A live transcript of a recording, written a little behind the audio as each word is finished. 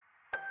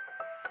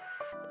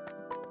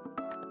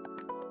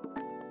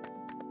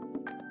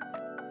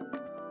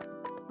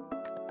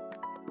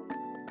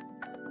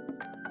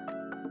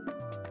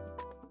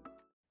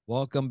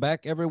Welcome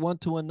back, everyone,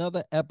 to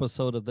another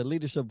episode of the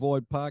Leadership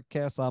Void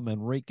podcast. I'm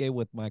Enrique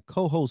with my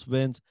co host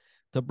Vince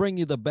to bring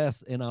you the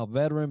best in our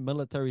veteran,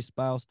 military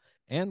spouse,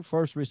 and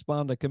first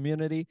responder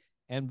community.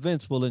 And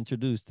Vince will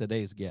introduce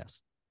today's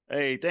guest.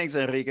 Hey, thanks,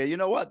 Enrique. You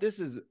know what? This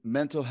is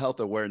Mental Health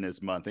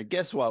Awareness Month. And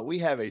guess what? We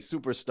have a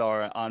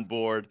superstar on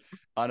board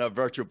on our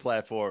virtual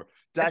platform,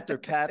 Dr.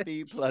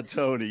 Kathy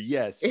Platoni.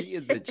 Yes, she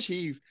is the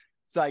chief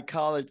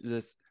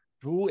psychologist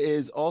who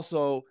is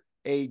also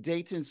a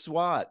Dayton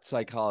SWAT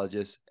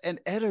psychologist and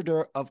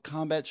editor of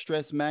Combat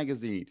Stress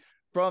Magazine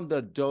from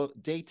the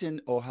Dayton,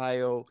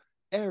 Ohio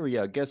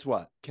area. Guess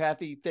what?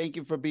 Kathy, thank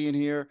you for being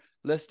here.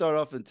 Let's start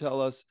off and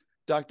tell us,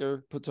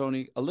 Dr.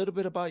 Platoni, a little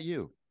bit about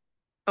you.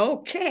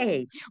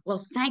 Okay.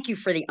 Well, thank you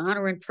for the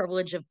honor and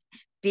privilege of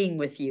being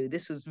with you.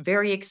 This is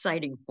very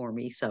exciting for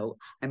me, so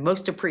I'm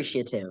most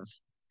appreciative.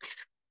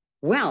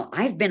 Well,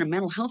 I've been a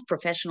mental health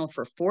professional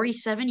for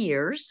 47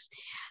 years,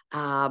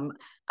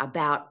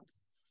 about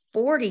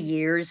 40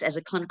 years as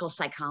a clinical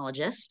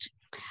psychologist.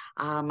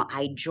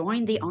 I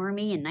joined the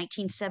Army in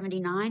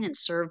 1979 and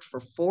served for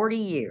 40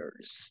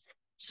 years.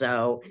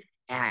 So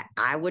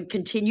I would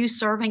continue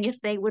serving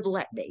if they would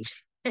let me.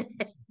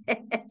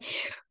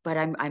 But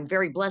I'm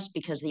very blessed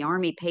because the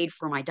Army paid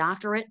for my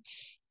doctorate.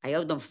 I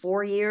owed them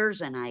 4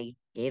 years and I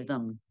gave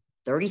them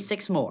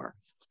 36 more.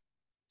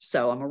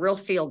 So I'm a real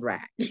field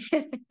rat.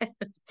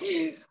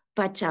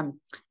 But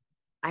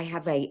I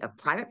have a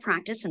private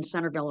practice in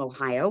Centerville,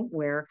 Ohio,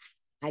 where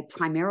I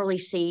primarily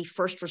see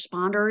first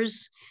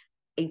responders,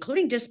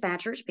 including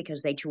dispatchers,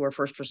 because they too are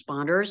first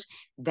responders,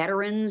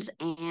 veterans,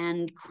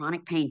 and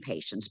chronic pain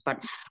patients.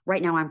 But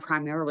right now I'm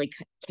primarily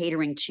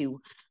catering to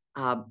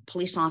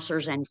police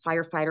officers and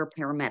firefighter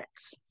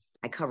paramedics.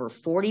 I cover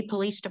 40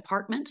 police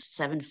departments,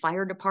 7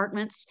 fire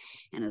departments,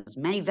 and as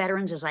many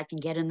veterans as I can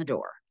get in the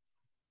door.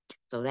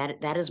 So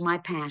that is my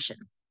passion.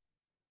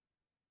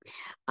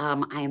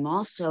 I am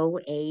also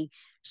a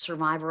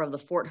survivor of the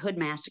Fort Hood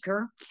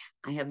massacre.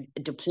 I have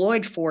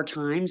deployed 4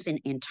 times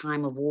in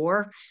time of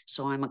war,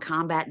 so I'm a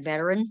combat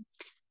veteran,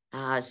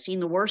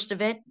 seen the worst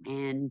of it,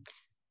 and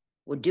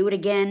would do it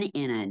again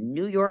in a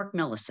New York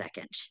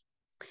millisecond.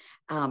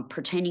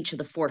 Pertaining to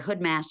the Fort Hood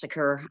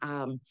massacre,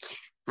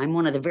 I'm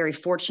one of the very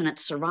fortunate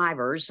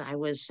survivors. I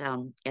was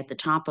at the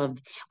top of,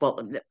 well,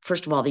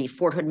 first of all, the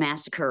Fort Hood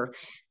massacre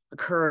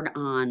occurred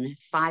on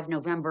 5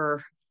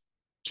 November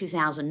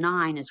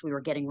 2009 as we were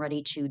getting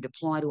ready to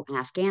deploy to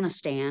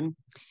Afghanistan.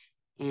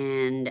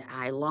 And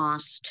I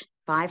lost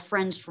 5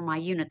 friends from my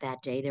unit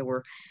that day. There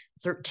were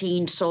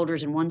 13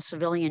 soldiers and 1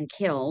 civilian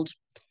killed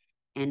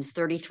and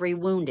 33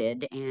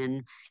 wounded.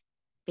 And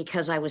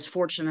because I was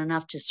fortunate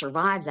enough to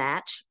survive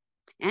that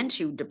and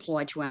to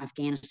deploy to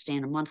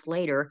Afghanistan a month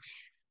later,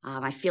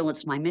 I feel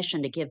it's my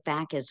mission to give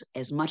back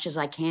as much as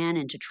I can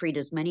and to treat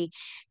as many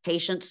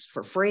patients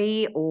for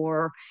free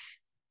or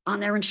on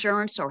their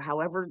insurance or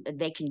however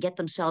they can get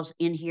themselves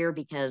in here,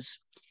 because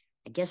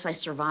I guess I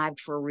survived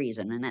for a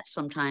reason. And that's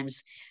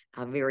sometimes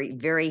a very,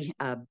 very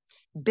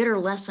bitter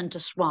lesson to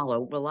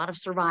swallow. A lot of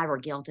survivor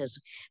guilt, as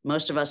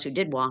most of us who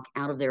did walk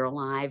out of there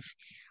alive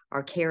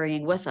are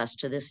carrying with us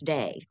to this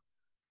day.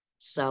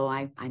 So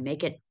I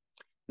make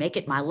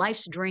it my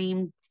life's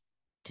dream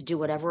to do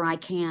whatever I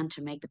can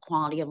to make the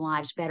quality of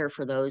lives better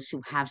for those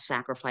who have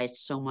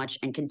sacrificed so much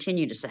and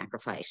continue to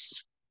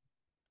sacrifice.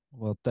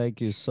 Well,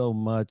 thank you so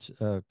much,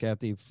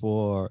 Kathy,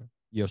 for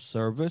your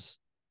service.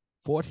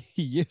 40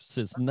 years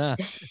is not.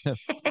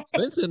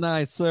 Vince and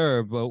I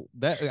served, but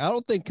that I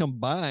don't think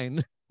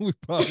combined we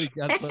probably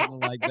got something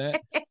like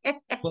that.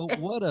 But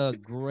what a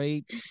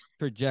great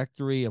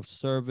trajectory of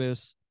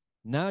service.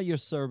 Now you're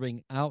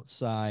serving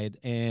outside,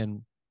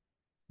 and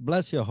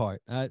bless your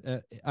heart.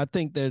 I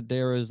think that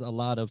there is a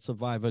lot of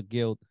survivor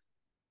guilt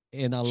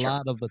in a Sure.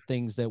 lot of the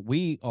things that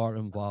we are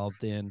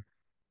involved in.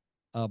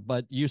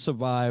 But you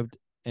survived,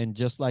 and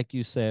just like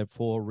you said,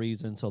 for a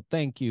reason. So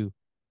thank you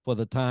for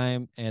the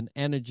time and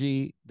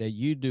energy that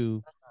you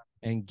do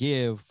and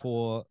give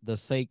for the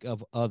sake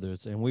of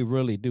others, and we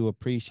really do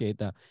appreciate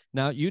that.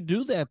 Now you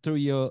do that through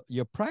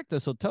your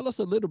practice, so tell us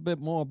a little bit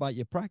more about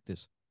your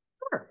practice.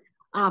 Sure.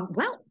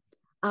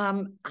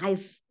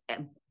 I've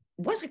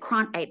was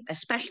a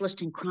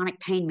specialist in chronic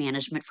pain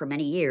management for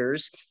many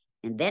years,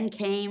 and then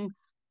came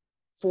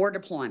 4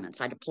 deployments.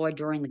 I deployed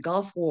during the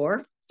Gulf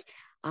War.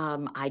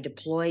 I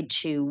deployed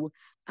to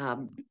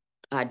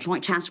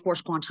Joint Task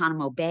Force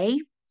Guantanamo Bay,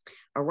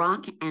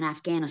 Iraq, and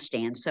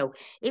Afghanistan. So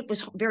it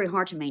was very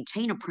hard to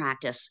maintain a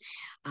practice,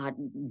 uh,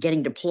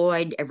 getting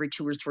deployed every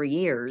 2 or 3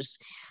 years,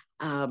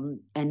 and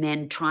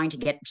then trying to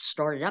get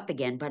started up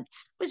again. But I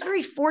was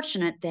very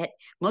fortunate that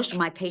most of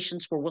my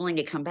patients were willing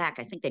to come back.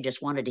 I think they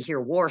just wanted to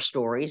hear war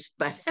stories,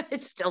 but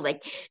still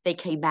they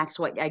came back.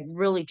 So I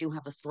really do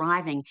have a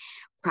thriving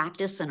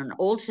practice in an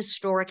old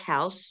historic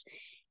house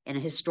in a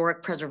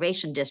historic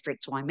preservation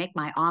district. So I make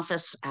my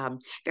office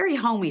very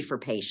homey for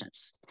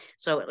patients.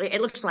 So it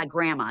looks like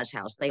grandma's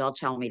house. They all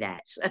tell me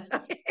that.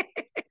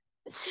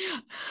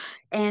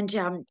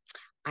 And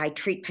I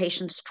treat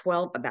patients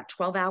about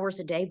 12 hours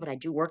a day, but I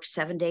do work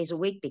 7 days a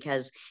week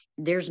because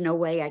there's no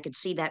way I could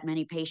see that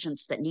many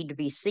patients that need to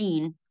be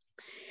seen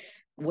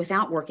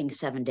without working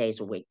 7 days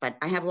a week. But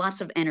I have lots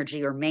of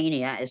energy, or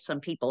mania, as some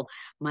people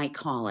might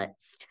call it.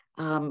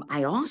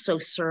 I also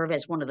serve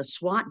as one of the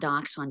SWAT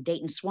docs on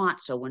Dayton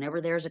SWAT. So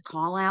whenever there's a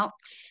call out,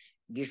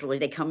 usually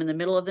they come in the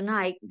middle of the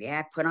night. Yeah,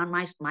 I put on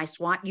my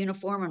SWAT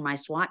uniform and my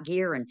SWAT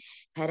gear and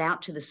head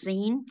out to the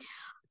scene,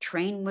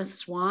 train with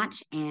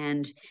SWAT.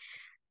 And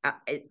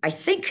I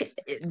think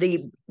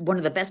one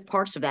of the best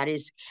parts of that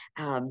is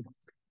I'm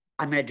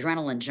an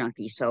adrenaline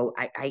junkie, so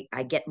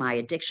I get my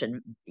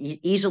addiction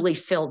easily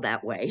filled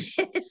that way.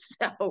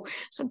 So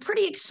some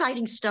pretty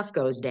exciting stuff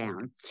goes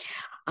down.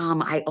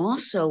 I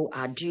also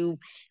do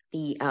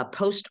the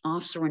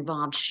post-officer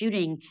involved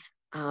shooting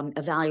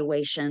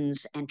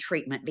evaluations and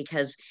treatment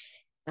because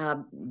uh,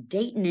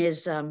 Dayton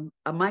is a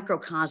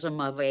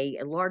microcosm of a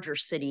larger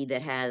city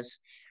that has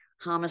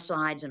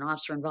homicides and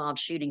officer involved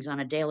shootings on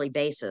a daily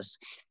basis.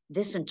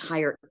 This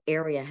entire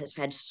area has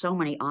had so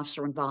many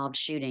officer involved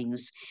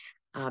shootings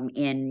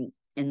in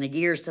the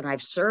years that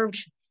I've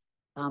served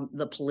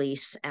the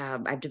police.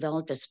 I've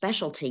developed a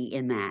specialty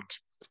in that.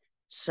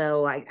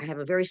 So I have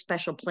a very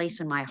special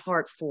place in my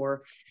heart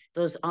for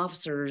those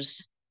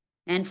officers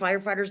and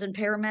firefighters and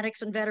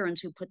paramedics and veterans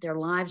who put their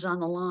lives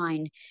on the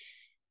line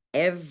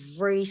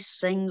every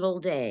single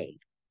day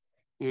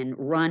and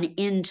run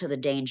into the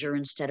danger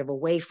instead of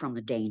away from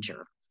the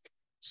danger.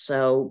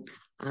 So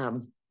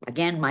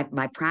again,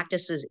 my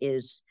practice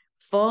is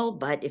full,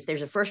 but if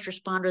there's a first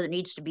responder that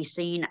needs to be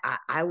seen,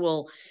 I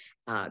will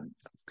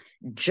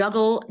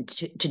juggle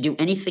to do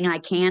anything I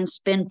can,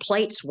 spin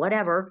plates,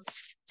 whatever,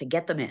 to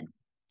get them in.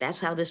 That's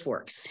how this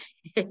works.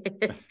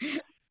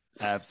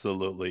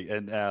 Absolutely.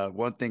 And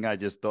one thing I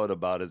just thought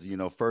about is,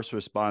 first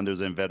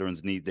responders and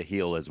veterans need to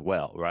heal as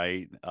well,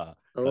 right?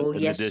 Oh, In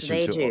yes,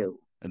 they do.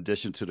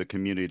 addition to the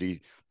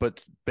community.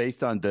 But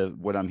based on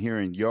what I'm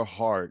hearing, your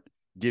heart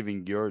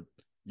giving your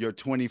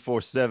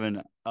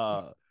 24/7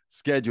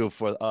 schedule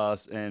for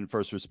us and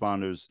first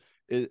responders,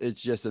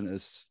 it's just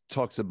it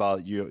talks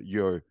about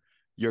your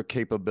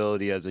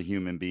capability as a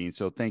human being.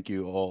 So thank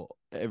you all.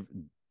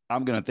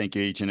 I'm gonna thank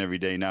you each and every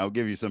day now. I'll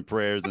give you some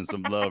prayers and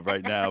some love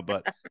right now,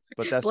 but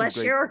that's some Bless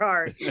great. your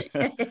heart.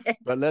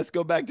 But let's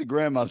go back to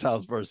Grandma's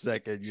house for a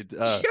second.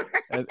 Sure.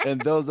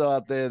 And those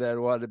out there that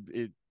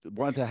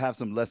want to have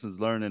some lessons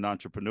learned in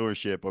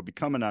entrepreneurship or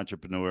become an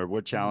entrepreneur,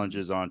 what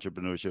challenges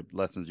entrepreneurship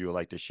lessons you would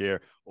like to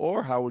share,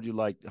 or how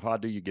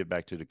do you give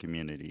back to the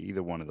community?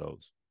 Either one of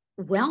those.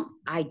 Well,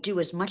 I do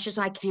as much as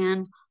I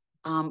can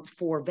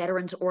for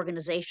veterans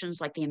organizations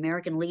like the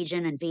American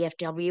Legion and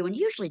VFW, and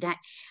usually that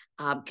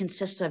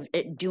consists of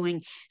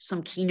doing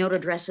some keynote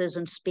addresses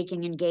and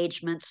speaking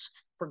engagements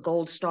for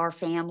Gold Star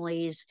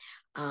families,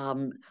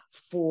 um,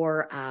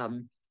 for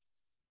um,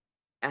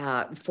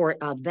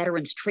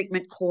 veterans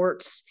treatment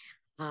courts,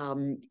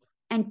 um,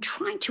 and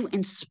trying to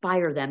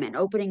inspire them and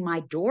opening my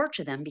door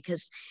to them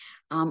because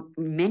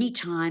many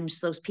times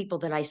those people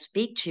that I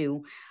speak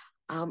to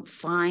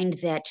find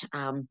that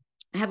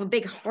I have a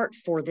big heart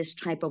for this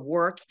type of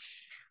work.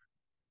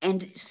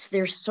 And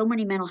there's so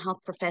many mental health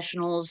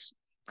professionals,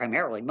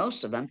 primarily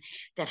most of them,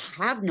 that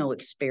have no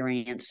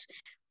experience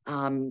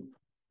um,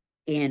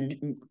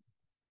 in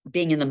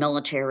being in the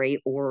military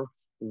or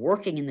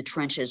working in the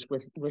trenches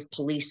with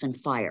police and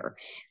fire.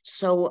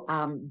 So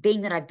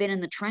being that I've been in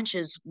the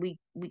trenches, we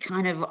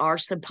kind of are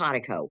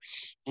simpatico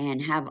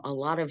and have a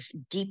lot of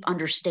deep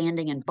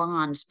understanding and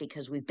bonds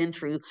because we've been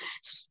through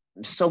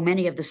so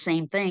many of the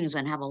same things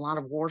and have a lot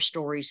of war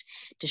stories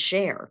to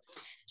share.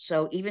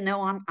 So even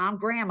though I'm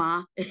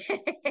grandma,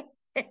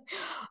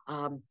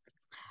 um,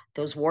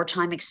 those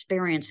wartime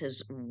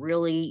experiences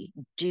really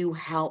do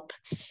help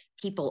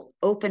people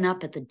open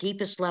up at the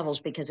deepest levels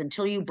because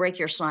until you break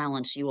your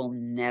silence, you will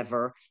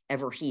never,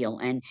 ever heal.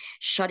 And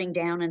shutting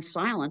down in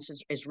silence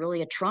is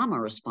really a trauma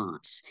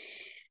response.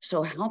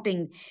 So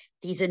helping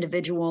these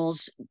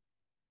individuals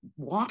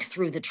walk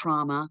through the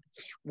trauma,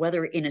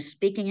 whether in a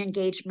speaking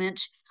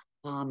engagement,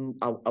 a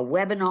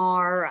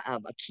webinar, a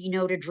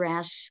keynote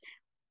address,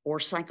 or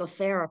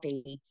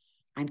psychotherapy,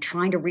 I'm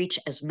trying to reach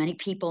as many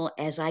people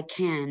as I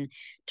can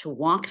to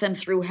walk them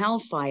through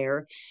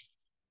hellfire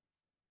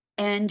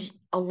and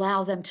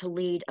allow them to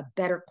lead a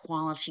better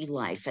quality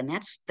life. And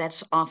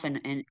that's often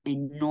an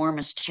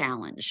enormous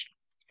challenge.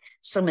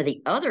 Some of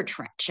the other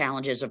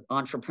challenges of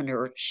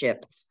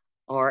entrepreneurship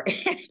are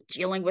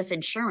dealing with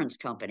insurance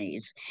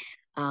companies.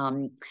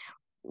 Um,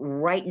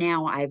 right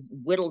now, I've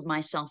whittled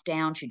myself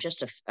down to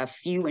just a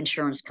few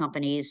insurance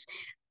companies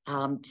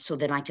so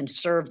that I can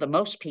serve the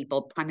most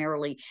people,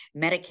 primarily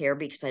Medicare,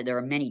 because there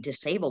are many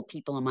disabled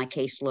people on my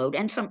caseload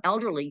and some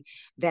elderly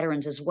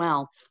veterans as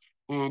well,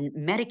 and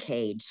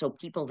Medicaid. So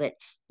people that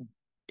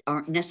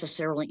aren't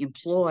necessarily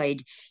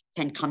employed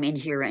can come in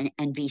here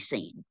and be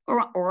seen,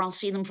 or I'll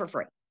see them for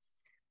free.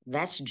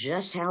 That's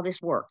just how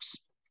this works.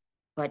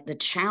 But the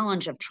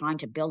challenge of trying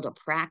to build a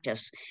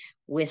practice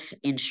with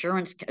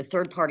insurance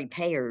third party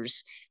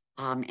payers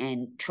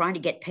And trying to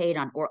get paid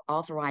on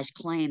authorized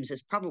claims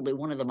is probably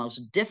one of the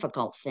most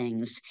difficult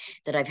things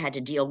that I've had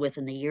to deal with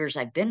in the years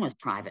I've been with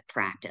private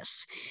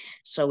practice.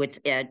 So it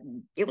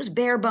was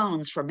bare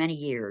bones for many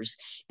years,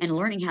 and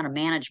learning how to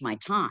manage my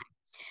time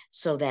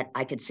so that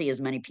I could see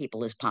as many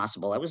people as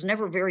possible. I was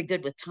never very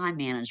good with time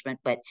management,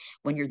 but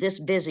when you're this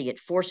busy, it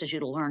forces you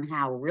to learn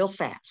how real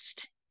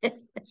fast.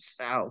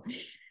 So,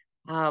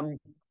 um,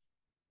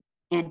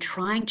 and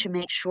trying to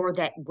make sure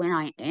that when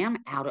I am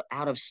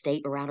out of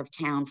state or out of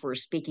town for a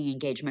speaking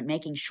engagement,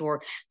 making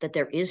sure that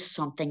there is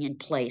something in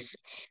place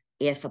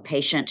if a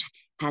patient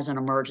has an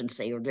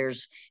emergency or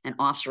there's an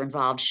officer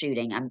involved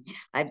shooting.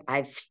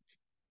 I've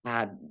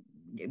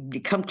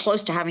become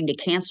close to having to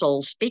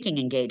cancel speaking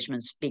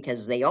engagements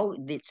because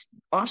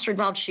officer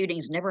involved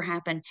shootings never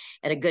happen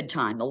at a good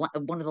time.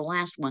 One of the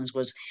last ones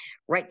was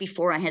right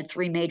before I had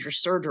 3 major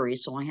surgeries,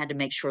 so I had to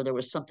make sure there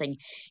was something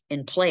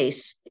in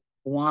place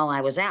while I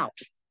was out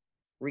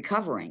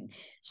recovering.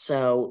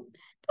 So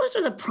those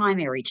are the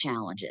primary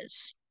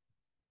challenges.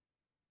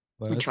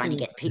 Well, And it trying to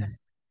seems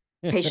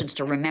get patients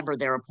to remember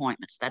their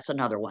appointments. That's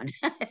another one.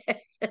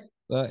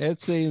 it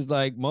seems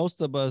like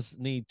most of us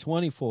need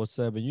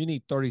 24/7. You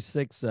need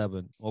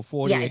 36/7 or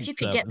Yeah, if you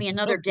could get 48/7. me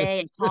another day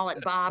and call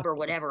it Bob or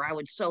whatever, I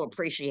would so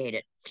appreciate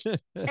it.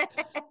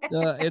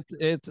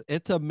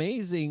 It's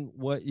amazing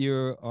what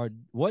you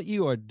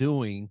are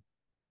doing.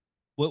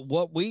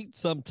 What we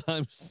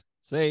sometimes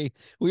say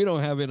we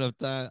don't have enough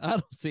time. I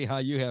don't see how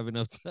you have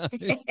enough time,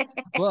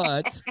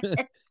 but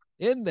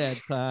in that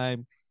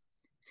time,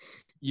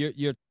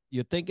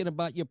 you're thinking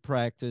about your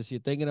practice,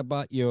 you're thinking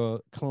about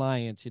your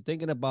clients, you're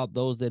thinking about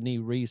those that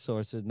need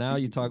resources. Now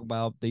you talk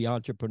about the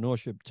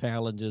entrepreneurship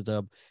challenges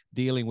of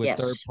dealing with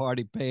third Yes.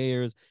 party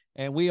payers,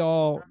 and we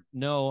all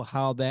know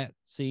how that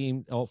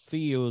seems or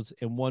feels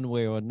in one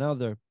way or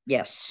another.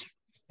 Yes.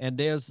 And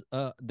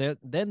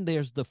then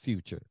there's the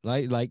future,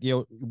 right? Like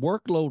your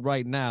workload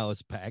right now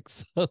is packed.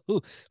 So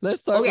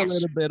let's Oh, talk a yes.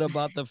 little bit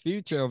about the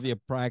future of your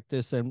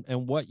practice and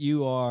what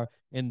you are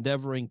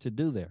endeavoring to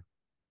do there.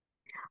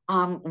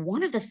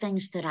 One of the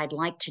things that I'd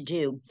like to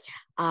do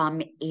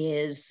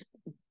is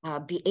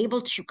be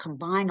able to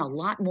combine a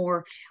lot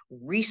more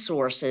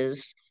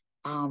resources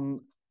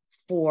um,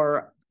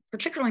 for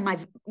particularly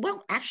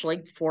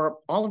actually for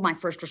all of my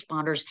first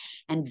responders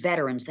and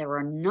veterans. There are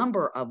a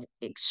number of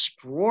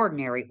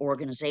extraordinary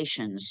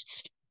organizations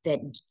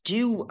that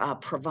do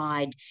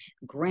provide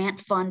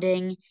grant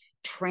funding,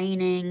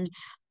 training,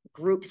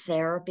 group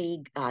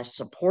therapy,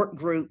 support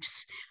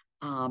groups,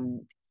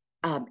 um,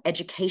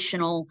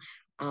 educational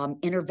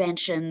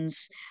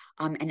interventions,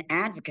 and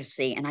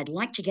advocacy. And I'd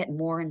like to get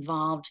more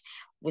involved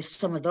with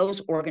some of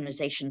those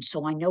organizations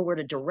so I know where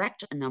to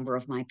direct a number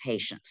of my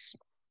patients.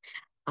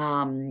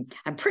 I'm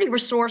pretty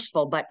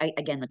resourceful, but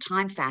again, the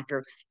time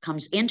factor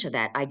comes into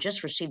that. I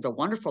just received a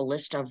wonderful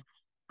list of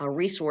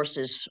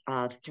resources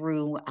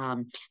through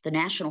the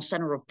National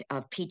Center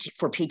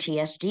for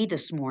PTSD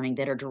this morning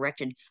that are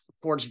directed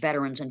towards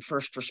veterans and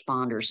first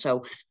responders.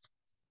 So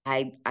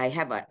I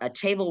have a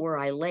table where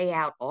I lay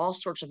out all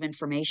sorts of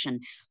information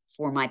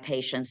for my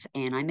patients,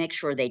 and I make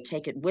sure they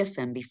take it with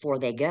them before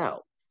they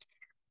go.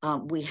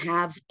 We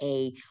have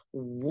a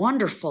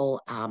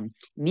wonderful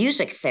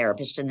music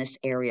therapist in this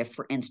area,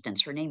 for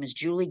instance. Her name is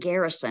Julie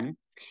Garrison,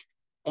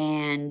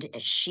 and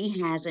she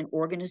has an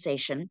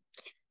organization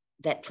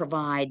that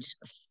provides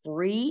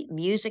free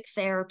music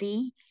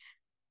therapy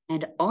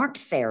and art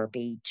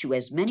therapy to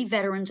as many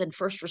veterans and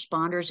first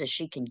responders as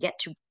she can get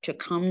to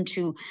come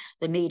to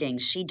the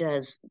meetings. She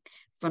does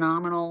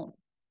phenomenal,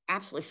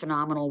 absolutely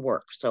phenomenal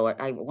work. So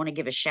I want to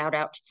give a shout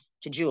out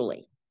to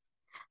Julie.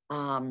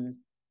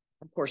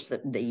 Of course,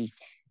 the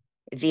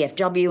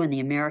VFW and the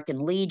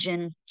American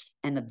Legion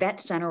and the VET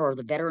Center or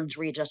the Veterans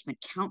Readjustment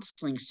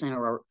Counseling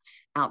Center are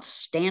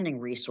outstanding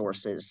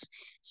resources.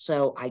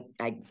 So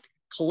I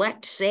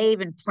collect, save,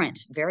 and print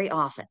very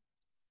often.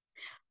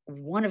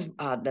 One of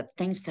the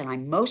things that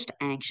I'm most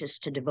anxious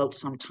to devote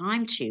some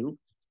time to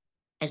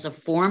is a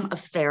form of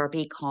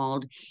therapy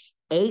called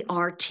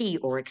ART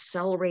or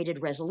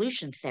accelerated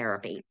resolution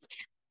therapy.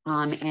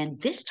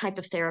 And this type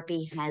of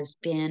therapy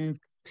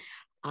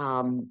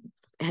um,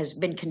 has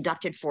been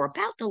conducted for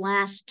about the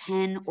last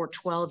 10 or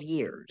 12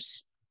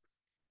 years.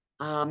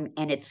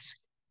 And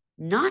it's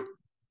not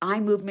eye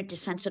movement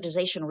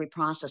desensitization or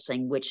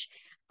reprocessing, which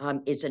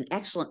is an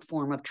excellent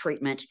form of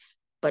treatment,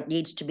 but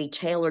needs to be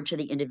tailored to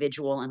the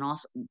individual. And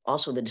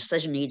also the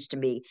decision needs to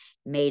be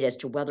made as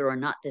to whether or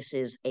not this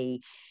is a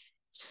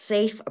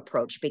safe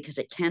approach because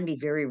it can be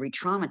very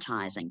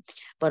re-traumatizing.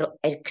 But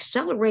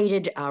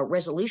accelerated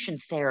resolution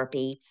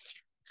therapy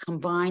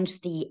combines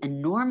the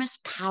enormous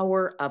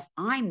power of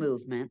eye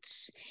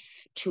movements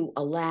to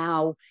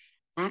allow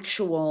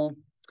actual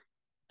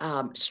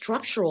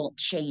structural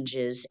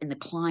changes in the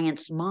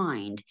client's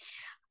mind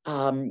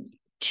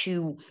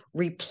to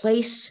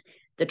replace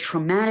the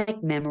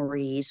traumatic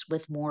memories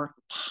with more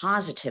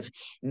positive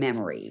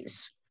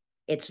memories.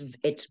 It's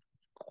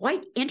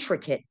quite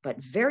intricate,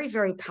 but very,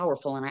 very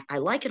powerful. And I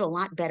like it a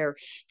lot better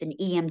than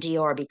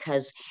EMDR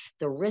because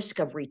the risk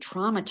of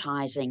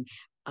re-traumatizing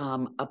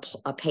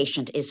a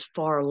patient is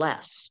far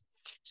less.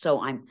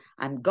 So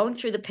I'm going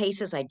through the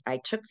paces. I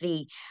took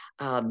the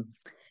um,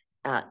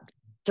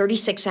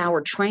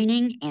 36-hour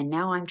training, and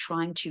now I'm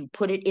trying to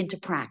put it into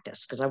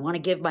practice because I want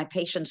to give my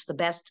patients the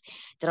best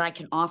that I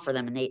can offer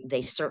them, and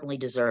they certainly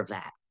deserve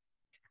that.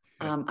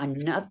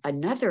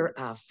 Another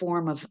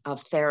form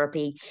of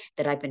therapy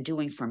that I've been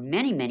doing for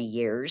many, many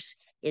years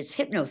is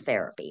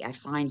hypnotherapy. I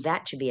find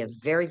that to be a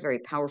very, very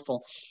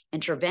powerful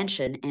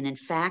intervention. And in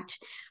fact,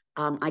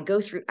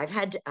 I've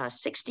had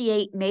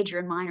 68 major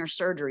and minor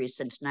surgeries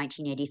since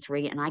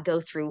 1983, and I go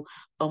through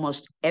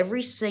almost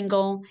every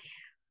single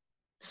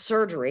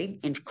surgery,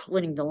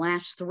 including the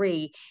last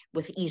three,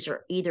 with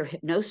either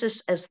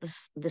hypnosis as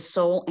the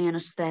sole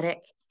anesthetic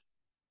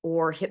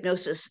or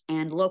hypnosis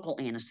and local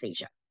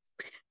anesthesia.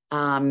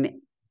 Um,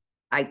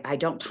 I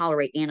don't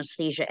tolerate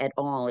anesthesia at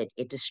all.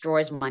 It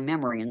destroys my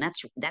memory, and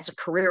that's a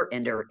career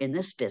ender in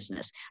this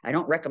business. I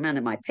don't recommend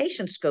that my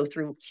patients go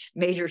through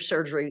major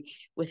surgery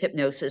with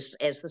hypnosis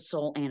as the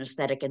sole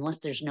anesthetic unless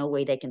there's no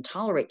way they can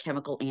tolerate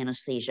chemical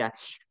anesthesia.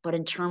 But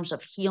in terms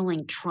of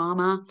healing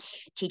trauma,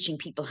 teaching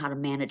people how to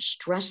manage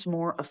stress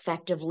more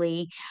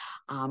effectively,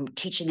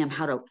 teaching them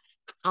how to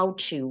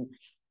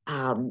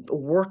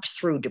work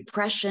through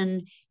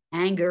depression,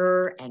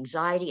 anger,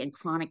 anxiety, and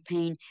chronic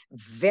pain,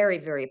 very,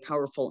 very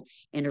powerful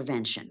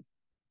intervention.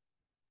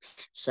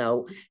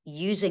 So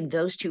using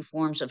those two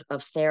forms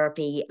of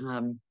therapy,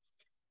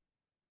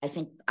 I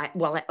think, I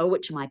owe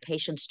it to my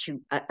patients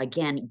to,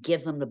 again,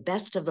 give them the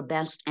best of the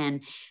best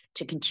and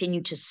to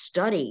continue to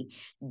study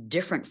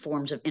different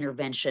forms of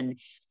intervention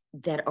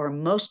that are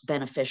most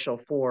beneficial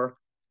for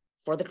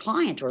the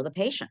client or the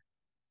patient.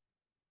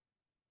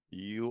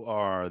 You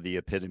are the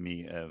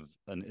epitome of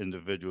an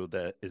individual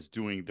that is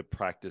doing the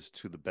practice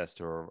to the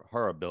best of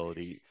her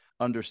ability,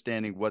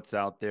 understanding what's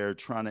out there,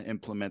 trying to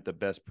implement the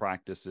best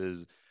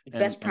practices.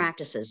 Best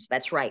practices.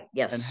 That's right. And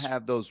Yes.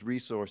 have those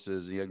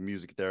resources,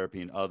 music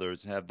therapy and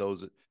others, have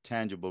those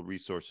tangible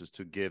resources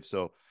to give.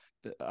 So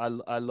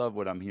I love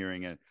what I'm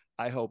hearing. And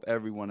I hope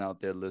everyone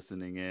out there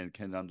listening in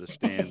can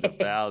understand the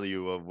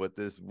value of what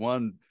this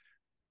one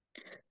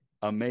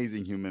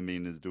amazing human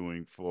being is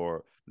doing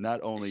for not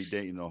only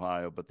Dayton,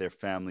 Ohio, but their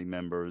family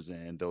members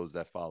and those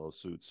that follow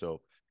suit.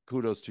 So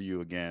kudos to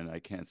you again. I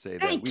can't say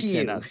that. Thank We you.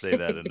 cannot say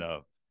that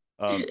enough.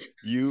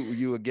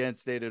 You again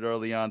stated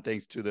early on,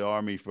 thanks to the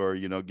Army for,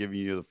 giving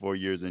you the 4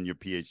 years in your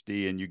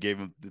PhD, and you gave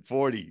them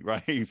 40,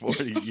 right?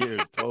 40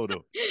 years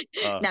total.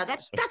 Now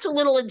that's a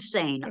little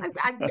insane.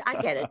 I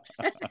get it.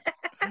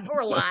 Or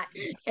a lot.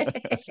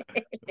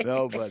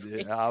 No, but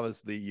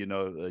obviously,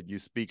 you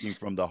speaking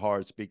from the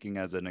heart, speaking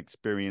as an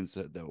experience,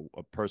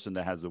 a person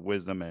that has the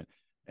wisdom,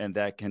 and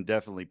that can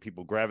definitely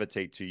people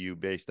gravitate to you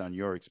based on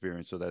your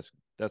experience. So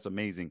that's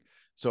amazing.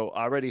 So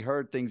I already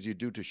heard things you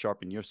do to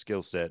sharpen your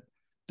skill set.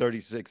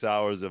 36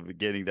 hours of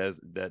getting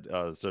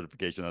that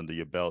certification under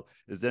your belt.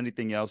 Is there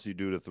anything else you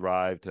do to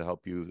thrive to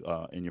help you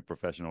in your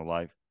professional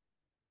life?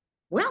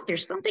 Well,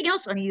 there's something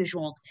else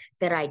unusual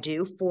that I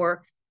do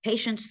for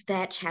patients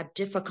that have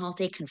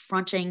difficulty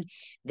confronting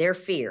their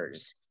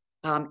fears.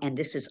 And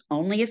this is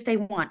only if they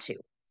want to.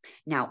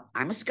 Now,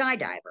 I'm a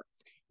skydiver.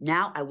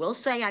 Now, I will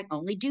say I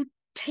only do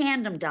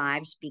tandem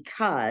dives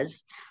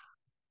because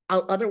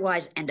I'll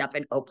otherwise end up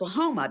in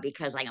Oklahoma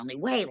because I only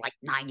weigh like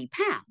 90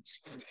 pounds.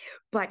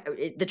 But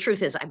the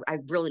truth is, I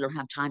really don't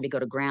have time to go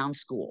to ground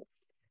school.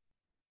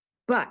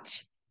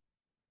 But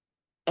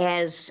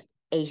as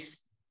a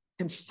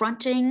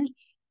confronting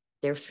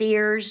their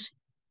fears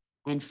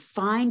and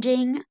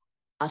finding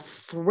a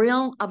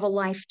thrill of a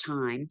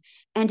lifetime,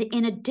 and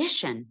in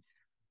addition,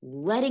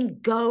 letting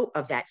go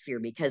of that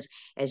fear, because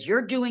as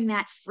you're doing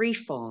that free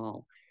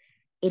fall,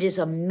 it is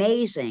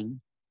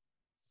amazing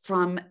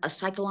from a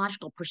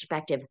psychological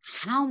perspective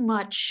how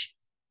much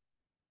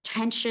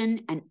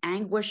tension and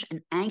anguish and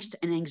angst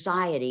and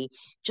anxiety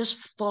just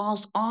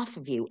falls off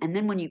of you. And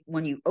then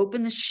when you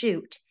open the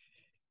chute,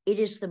 it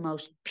is the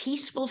most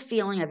peaceful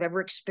feeling I've ever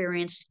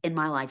experienced in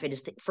my life. It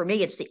is for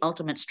me, it's the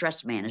ultimate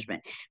stress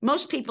management.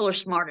 Most people are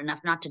smart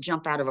enough not to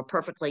jump out of a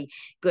perfectly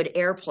good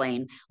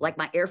airplane, like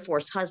my Air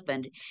Force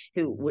husband,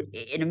 who would,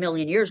 in a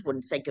million years,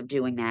 wouldn't think of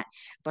doing that.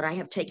 But I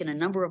have taken a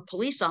number of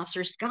police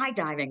officers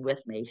skydiving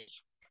with me,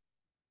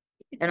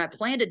 and I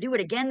plan to do it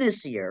again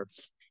this year.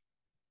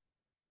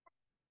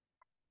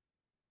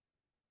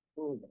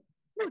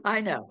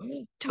 I know,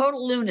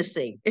 total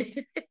lunacy.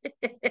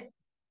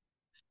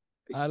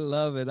 I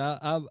love it.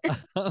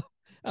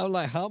 I'm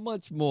like, how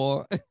much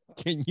more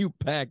can you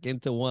pack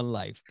into one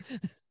life?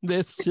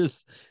 There's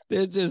just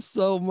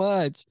so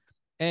much.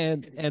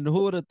 And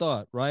who would have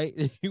thought, right?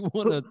 If you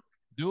want to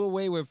do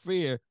away with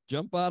fear,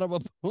 jump out of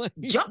a plane.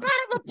 Jump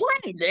out of a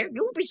plane. There,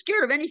 you won't be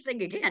scared of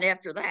anything again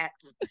after that.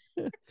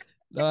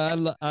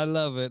 No, I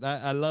love it.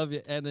 I love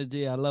your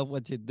energy. I love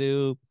what you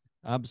do.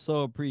 I'm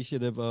so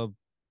appreciative of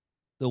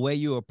the way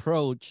you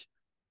approach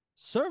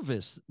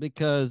service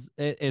because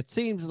it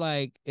seems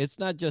like it's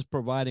not just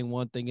providing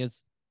one thing,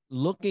 it's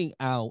looking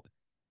out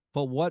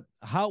for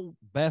how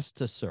best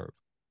to serve.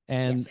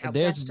 And Yes, how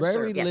there's best to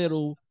very serve. Yes.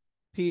 little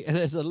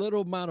there's a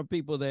little amount of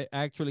people that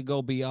actually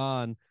go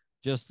beyond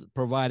just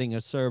providing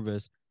a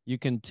service. You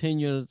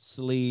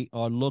continuously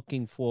are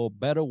looking for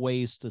better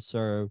ways to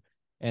serve,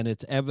 and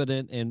it's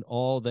evident in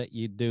all that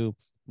you do.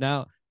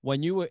 Now,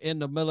 when you were in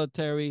the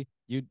military,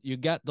 you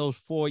got those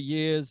 4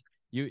 years.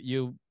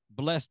 You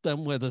blessed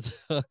them with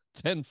a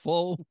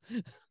tenfold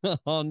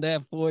on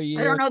that four I don't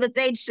year. know that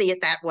they'd see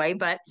it that way,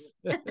 but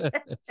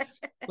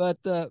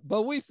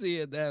But we see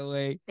it that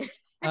way.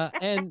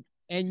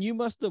 And you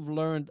must have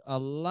learned a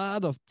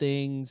lot of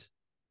things.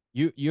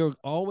 You're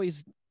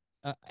always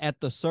at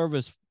the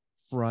service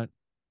front,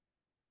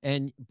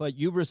 and but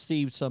you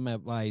received some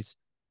advice.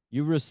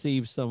 You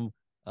received some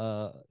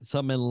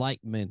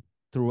enlightenment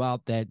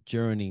throughout that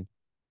journey.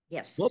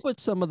 yes. What would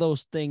some of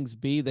those things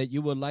be that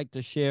you would like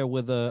to share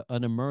with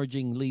an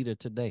emerging leader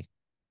today?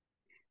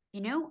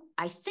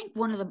 I think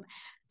one of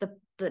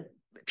the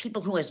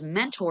people who has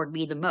mentored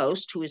me the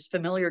most, who is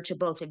familiar to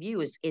both of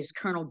you, is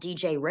Colonel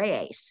DJ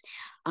Reyes.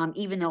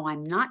 Even though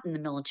I'm not in the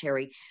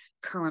military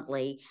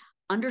currently,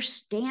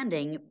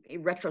 understanding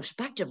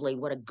retrospectively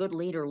what a good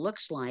leader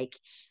looks like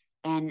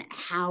and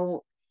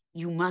how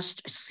you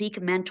must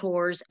seek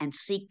mentors and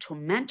seek to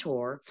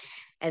mentor,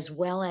 as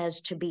well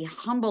as to be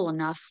humble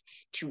enough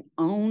to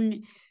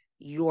own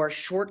your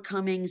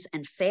shortcomings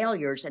and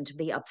failures and to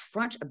be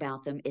upfront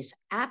about them is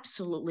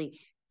absolutely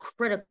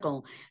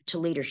critical to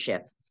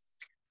leadership.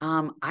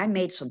 I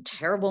made some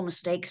terrible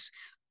mistakes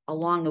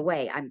along the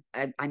way.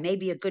 I may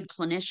be a good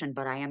clinician,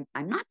 but I'm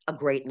not a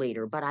great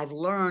leader. But I've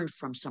learned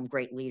from some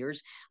great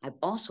leaders. I've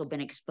also been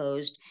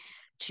exposed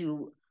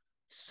to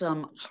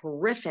some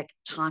horrific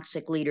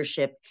toxic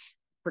leadership,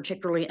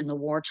 particularly in the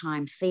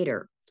wartime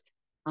theater.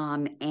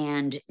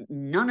 And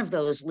none of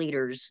those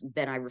leaders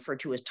that I refer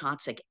to as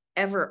toxic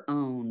ever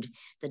owned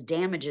the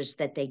damages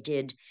that they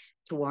did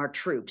to our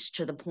troops,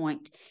 to the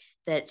point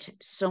that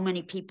so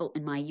many people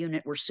in my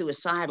unit were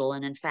suicidal.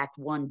 And in fact,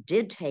 one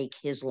did take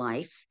his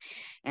life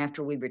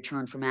after we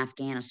returned from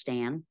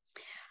Afghanistan.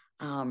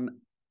 Um,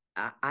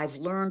 I've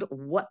learned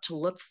what to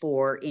look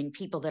for in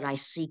people that I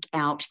seek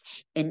out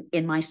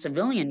in my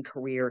civilian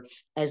career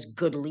as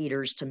good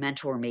leaders to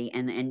mentor me.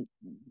 And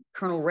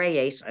Colonel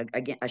Reyes,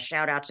 again, a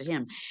shout out to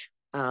him,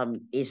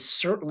 is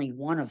certainly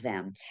one of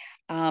them.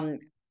 Um,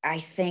 I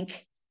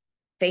think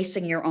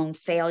facing your own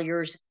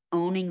failures,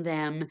 owning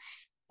them,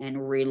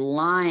 and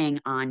relying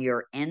on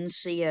your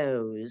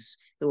NCOs,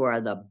 who are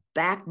the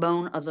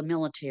backbone of the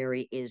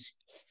military, is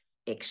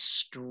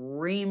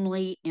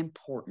extremely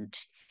important.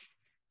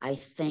 I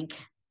think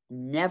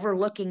never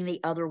looking the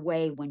other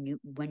way when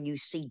you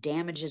see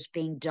damages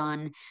being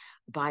done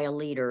by a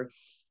leader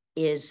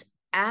is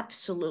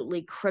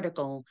absolutely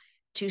critical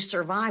to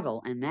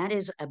survival. And that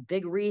is a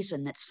big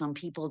reason that some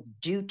people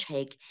do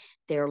take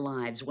their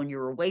lives. When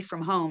you're away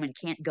from home and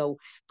can't go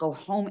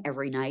home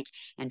every night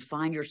and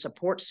find your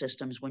support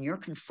systems, when you're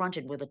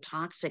confronted with a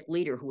toxic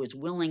leader who is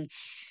willing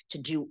to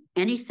do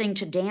anything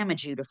to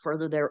damage you to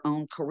further their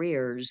own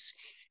careers,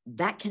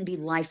 that can be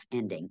life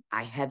ending.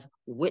 I have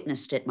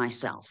witnessed it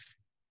myself.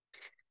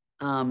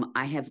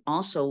 I have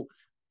also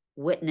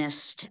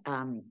witnessed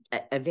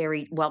a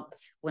very well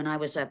when I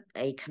was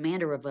a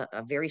commander of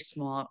a very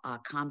small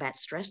combat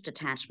stress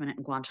detachment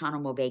in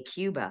Guantanamo Bay,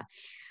 Cuba.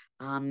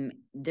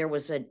 There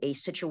was a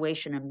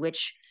situation in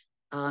which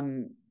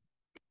an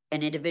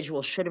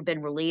individual should have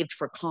been relieved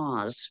for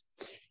cause,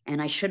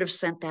 and I should have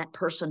sent that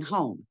person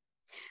home.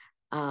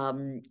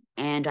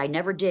 And I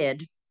never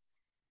did.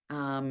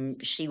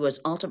 She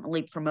was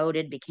ultimately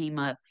promoted, became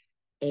a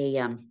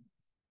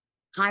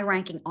high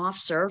ranking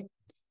officer,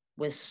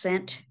 was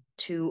sent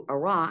to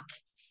Iraq.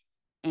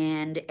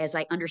 And as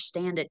I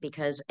understand it,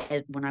 because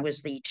when I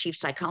was the chief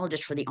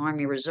psychologist for the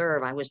Army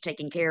Reserve, I was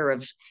taking care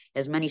of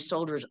as many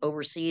soldiers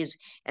overseas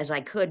as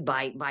I could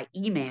by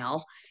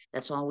email.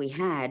 That's all we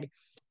had.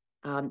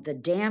 The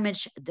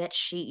damage that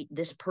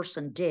this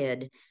person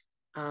did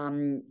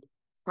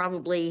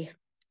probably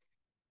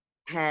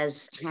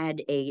has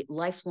had a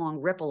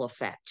lifelong ripple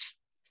effect.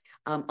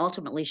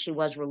 Ultimately, she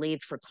was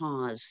relieved for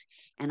cause,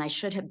 and I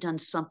should have done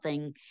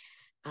something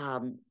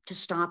to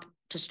stop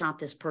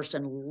this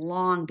person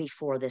long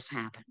before this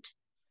happened.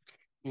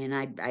 And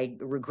I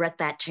regret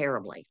that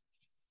terribly.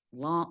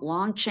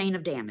 Long chain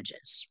of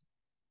damages.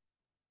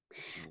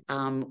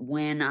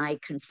 When I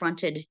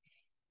confronted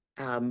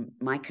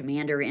my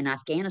commander in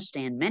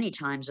Afghanistan many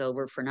times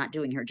over for not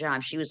doing her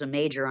job, she was a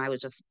major, I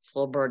was a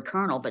full bird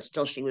colonel, but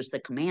still she was the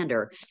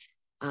commander.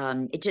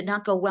 It did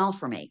not go well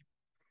for me.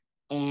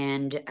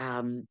 And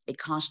it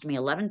cost me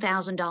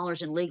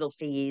 $11,000 in legal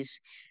fees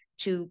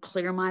to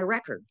clear my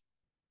record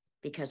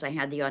because I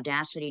had the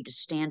audacity to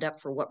stand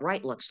up for what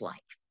right looks like.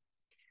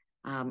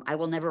 I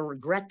will never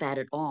regret that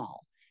at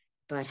all.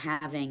 But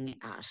having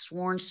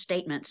sworn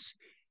statements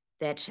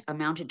that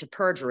amounted to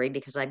perjury,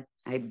 because I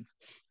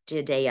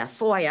did a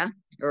FOIA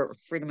or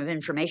Freedom of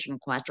Information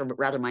request, or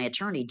rather my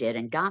attorney did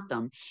and got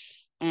them,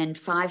 and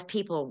 5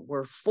 people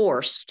were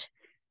forced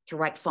to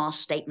write false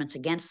statements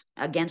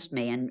against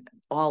me, and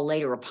all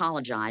later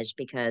apologized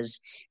because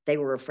they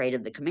were afraid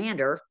of the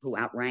commander who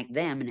outranked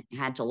them and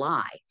had to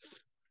lie.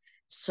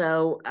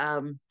 So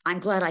I'm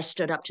glad I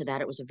stood up to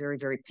that. It was a very,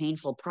 very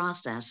painful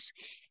process.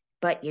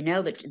 But you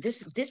know that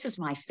this is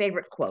my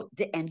favorite quote,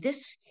 and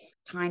this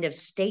kind of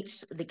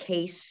states the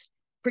case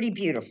pretty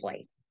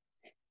beautifully.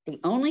 The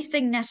only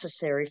thing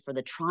necessary for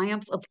the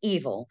triumph of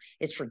evil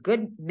is for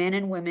good men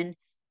and women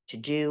to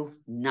do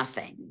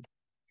nothing.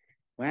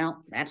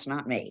 Well, that's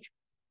not me.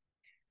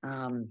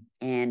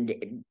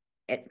 And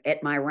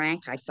at my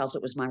rank, I felt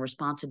it was my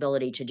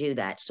responsibility to do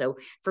that. So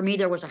for me,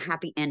 there was a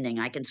happy ending.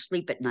 I can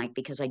sleep at night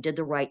because I did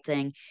the right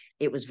thing.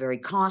 It was very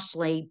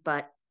costly,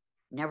 but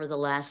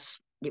nevertheless,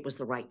 it was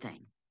the right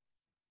thing.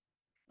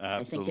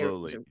 I think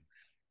Absolutely.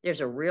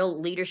 there's a real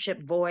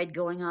leadership void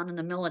going on in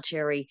the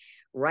military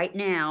right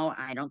now.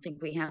 I don't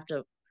think we have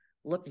to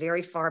look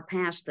very far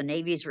past the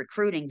Navy's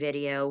recruiting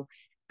video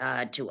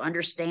to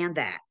understand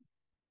that.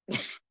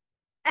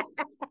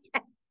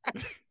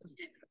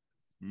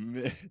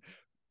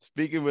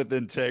 Speaking with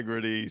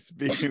integrity,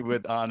 speaking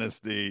with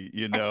honesty,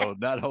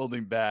 not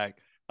holding back.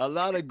 A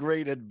lot of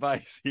great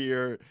advice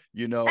here,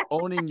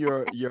 owning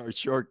your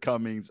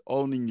shortcomings,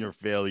 owning your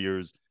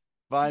failures,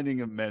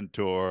 finding a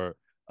mentor,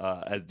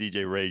 as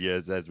DJ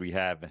Reyes, as we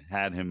have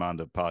had him on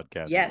the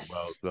podcast as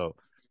well. Yes.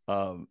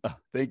 So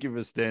thank you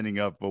for standing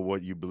up for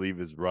what you believe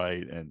is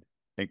right and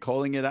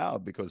calling it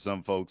out, because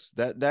some folks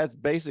that's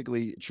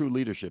basically true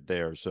leadership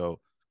there. So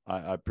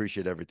I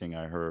appreciate everything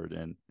I heard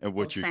and Well,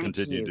 what you thank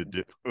continue to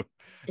you.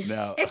 do.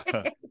 Now,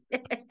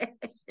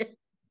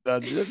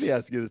 let me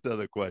ask you this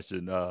other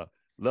question.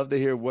 Love to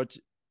hear what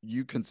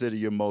you consider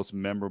your most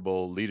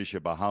memorable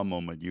leadership aha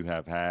moment you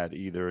have had,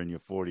 either in your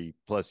 40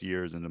 plus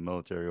years in the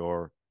military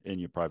or in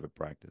your private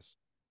practice.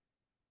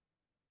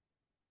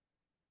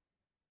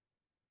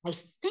 I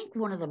think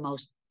one of the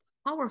most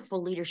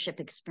powerful leadership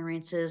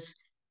experiences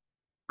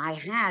I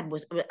had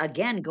was,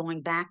 again,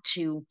 going back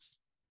to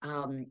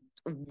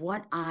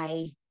what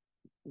I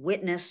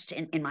witnessed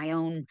in my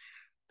own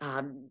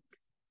um,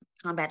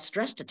 combat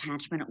stress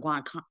detachment at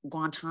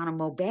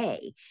Guantanamo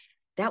Bay.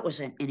 That was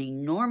an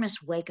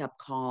enormous wake up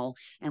call.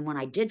 And when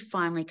I did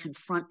finally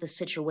confront the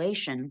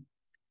situation,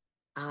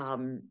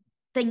 um,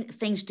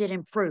 things did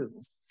improve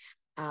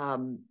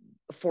um,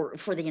 for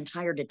the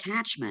entire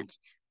detachment.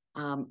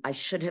 I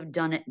should have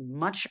done it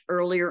much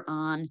earlier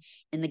on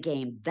in the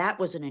game. That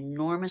was an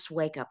enormous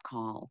wake up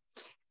call.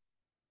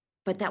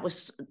 But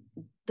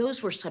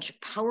those were such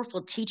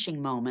powerful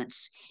teaching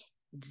moments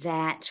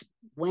that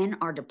when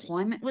our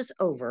deployment was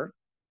over,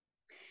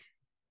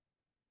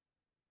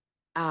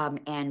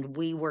 and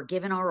we were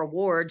given our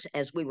awards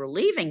as we were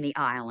leaving the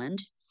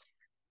island,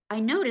 I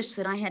noticed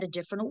that I had a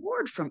different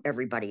award from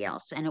everybody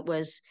else, and it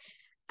was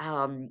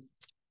um,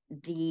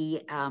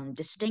 the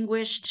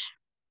distinguished.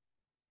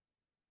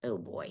 Oh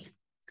boy,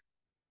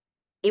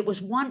 it was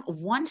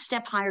one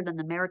step higher than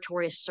the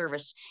Meritorious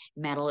Service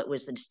Medal. It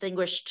was the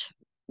Distinguished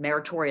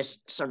Meritorious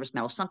Service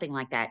Medal, something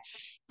like that.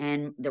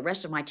 And the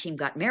rest of my team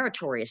got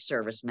Meritorious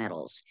Service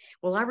Medals.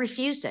 Well, I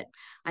refused it.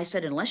 I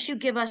said, unless you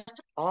give us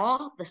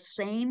all the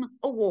same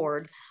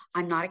award,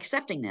 I'm not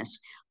accepting this.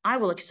 I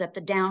will accept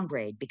the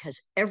downgrade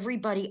because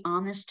everybody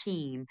on this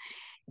team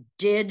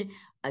did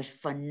a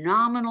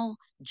phenomenal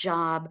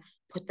job,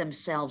 put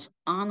themselves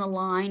on the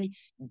line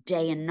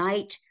day and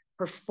night,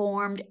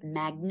 performed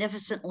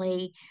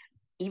magnificently.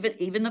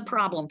 Even the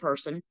problem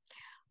person,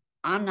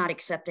 I'm not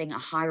accepting a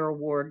higher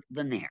award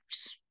than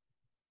theirs.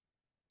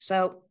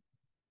 So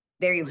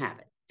there you have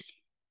it.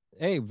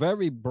 Hey,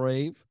 very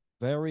brave,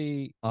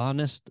 very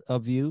honest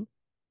of you,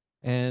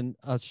 and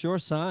a sure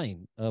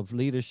sign of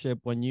leadership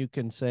when you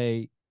can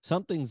say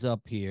something's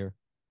up here,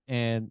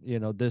 and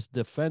this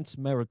Defense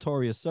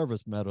Meritorious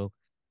Service Medal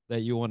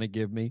that you want to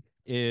give me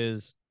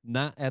is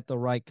not at the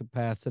right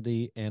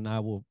capacity, and I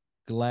will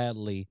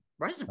gladly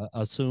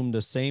assume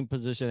the same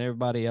position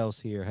everybody else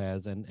here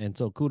has, and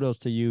so kudos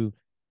to you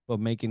for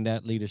making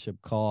that leadership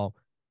call.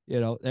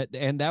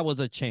 And that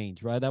was a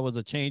change, right? That was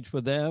a change for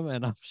them,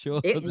 and I'm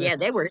sure Yeah,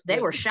 they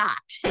were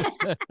shocked.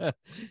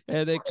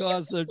 and it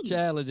caused some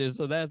challenges.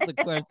 So that's the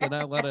question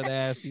I wanted to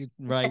ask you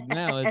right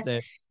now: is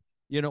that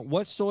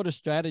what sort of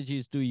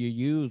strategies do you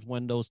use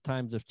when those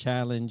times of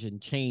challenge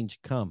and change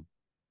come?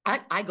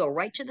 I go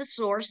right to the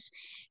source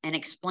and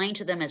explain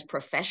to them as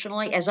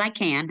professionally as I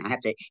can. I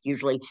have to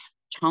usually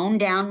tone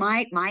down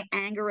my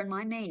anger and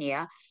my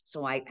mania.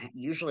 So I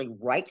usually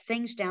write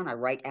things down. I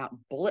write out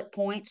bullet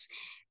points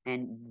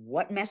and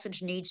what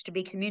message needs to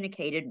be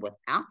communicated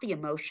without the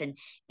emotion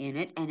in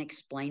it, and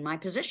explain my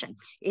position.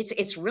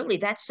 It's really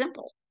that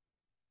simple.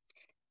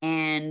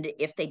 And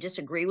if they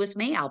disagree with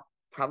me, I'll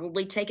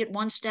probably take it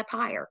one step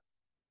higher,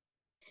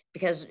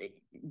 because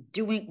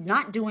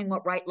not doing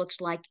what right looks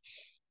like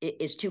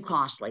is too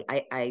costly.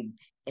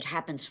 It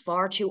happens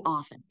far too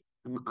often.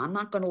 I'm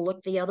not going to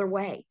look the other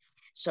way.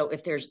 So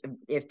if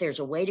there's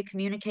a way to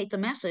communicate the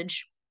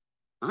message,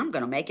 I'm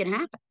going to make it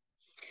happen.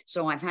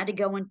 So I've had to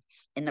go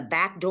in the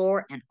back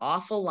door an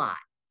awful lot.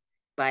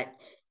 But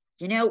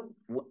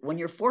when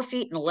you're 4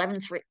 feet and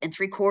 11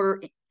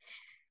 3/4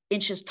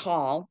 inches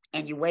tall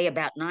and you weigh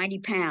about 90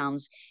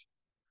 pounds,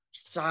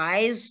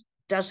 size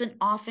doesn't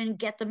often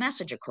get the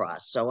message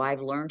across. So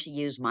I've learned to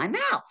use my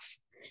mouth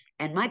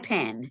and my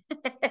pen.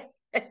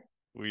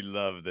 We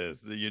love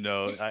this.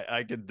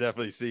 I can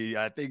definitely see.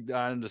 I think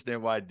I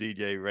understand why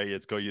DJ Ray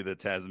is calling you the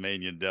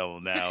Tasmanian devil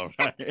now,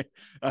 right?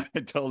 I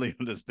totally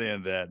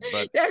understand that.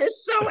 But That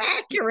is so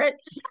accurate.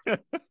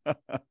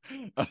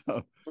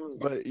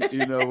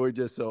 We're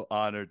just so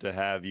honored to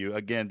have you.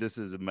 Again, this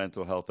is a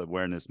Mental Health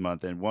Awareness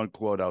Month. And one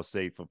quote I'll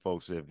say for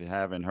folks, if you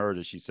haven't heard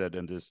it, she said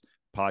in this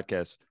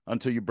podcast,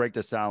 until you break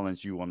the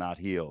silence, you will not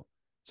heal.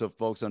 So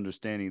folks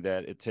understanding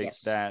that it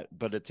takes that,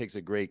 but it takes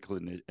a great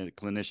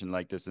clinician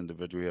like this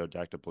individual here,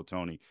 Dr.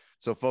 Platoni.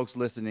 So folks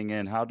listening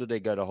in, how do they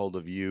get a hold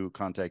of you,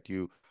 contact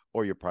you,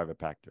 or your private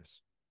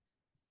practice?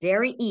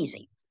 Very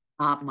easy.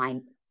 My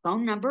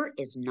phone number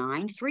is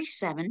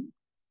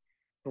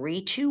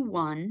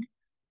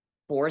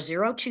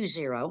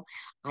 937-321-4020.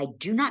 I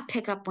do not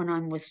pick up when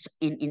I'm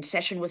in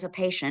session with a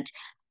patient,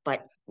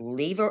 but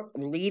leave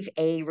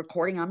a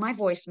recording on my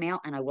voicemail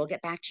and I will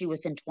get back to you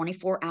within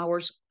 24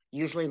 hours,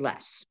 usually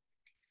less.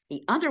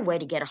 The other way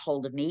to get a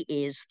hold of me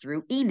is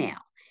through email,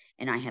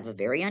 and I have a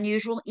very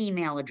unusual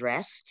email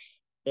address.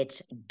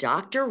 It's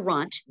Dr.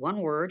 Runt, one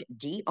word,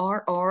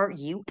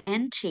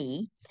 DRRUNT,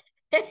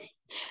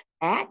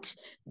 at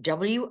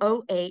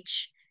WOH.RR.com.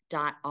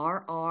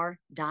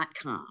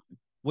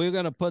 We're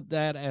going to put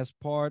that as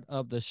part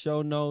of the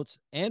show notes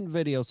and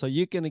video, so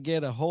you can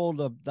get a hold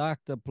of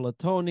Dr.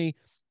 Platoni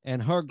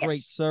and her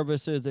great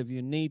services if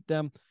you need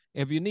them.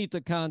 If you need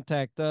to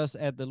contact us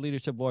at the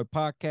Leadership Void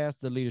podcast,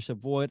 the Leadership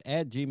Void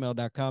at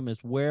gmail.com is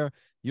where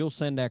you'll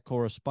send that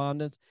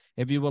correspondence.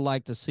 If you would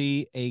like to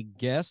see a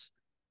guest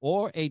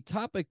or a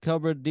topic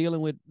covered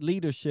dealing with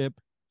leadership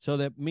so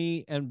that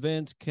me and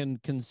Vince can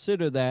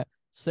consider that,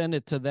 send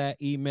it to that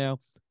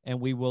email and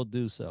we will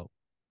do so.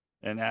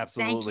 And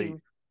absolutely.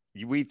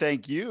 We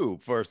thank you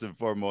first and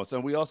foremost.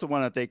 And we also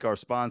want to thank our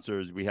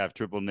sponsors. We have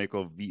Triple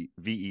Nickel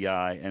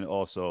VEI and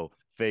also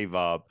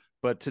FAVOB.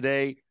 But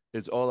today,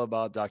 it's all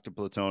about Dr.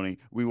 Platoni.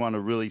 We want to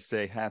really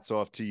say hats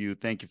off to you.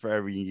 Thank you for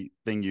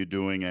everything you're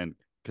doing and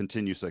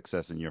continue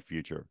success in your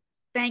future.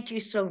 Thank you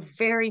so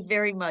very,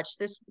 very much.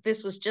 This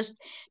was just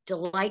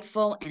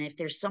delightful. And if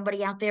there's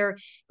somebody out there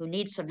who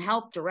needs some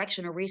help,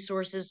 direction, or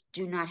resources,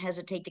 do not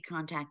hesitate to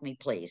contact me,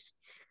 please.